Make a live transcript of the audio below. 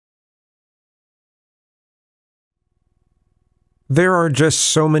there are just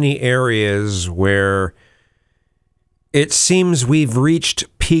so many areas where it seems we've reached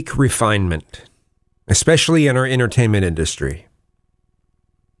peak refinement, especially in our entertainment industry.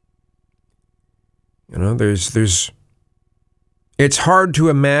 You know, it's hard to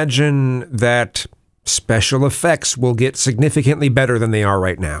imagine that special effects will get significantly better than they are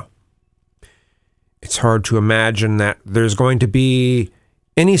right now. It's hard to imagine that there's going to be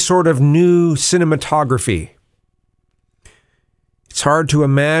any sort of new cinematography. It's hard to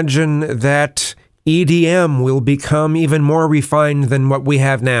imagine that EDM will become even more refined than what we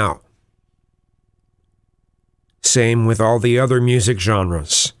have now. Same with all the other music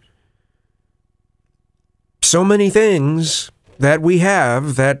genres. So many things that we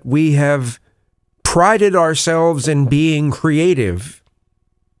have prided ourselves in being creative,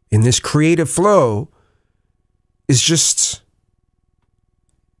 in this creative flow, is just,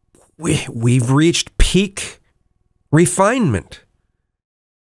 we've reached peak refinement.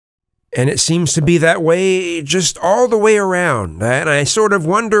 And it seems to be that way just all the way around. And I sort of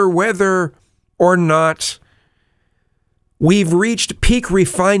wonder whether or not we've reached peak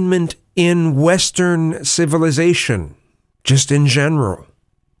refinement in Western civilization, just in general.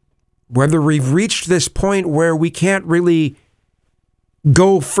 Whether we've reached this point where we can't really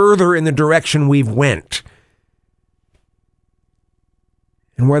go further in the direction we've went.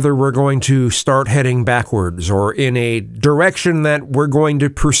 And whether we're going to start heading backwards or in a direction that we're going to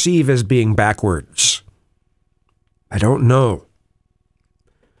perceive as being backwards. I don't know.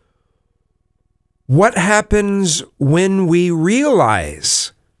 What happens when we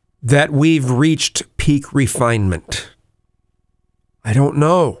realize that we've reached peak refinement? I don't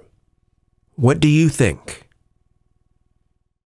know. What do you think?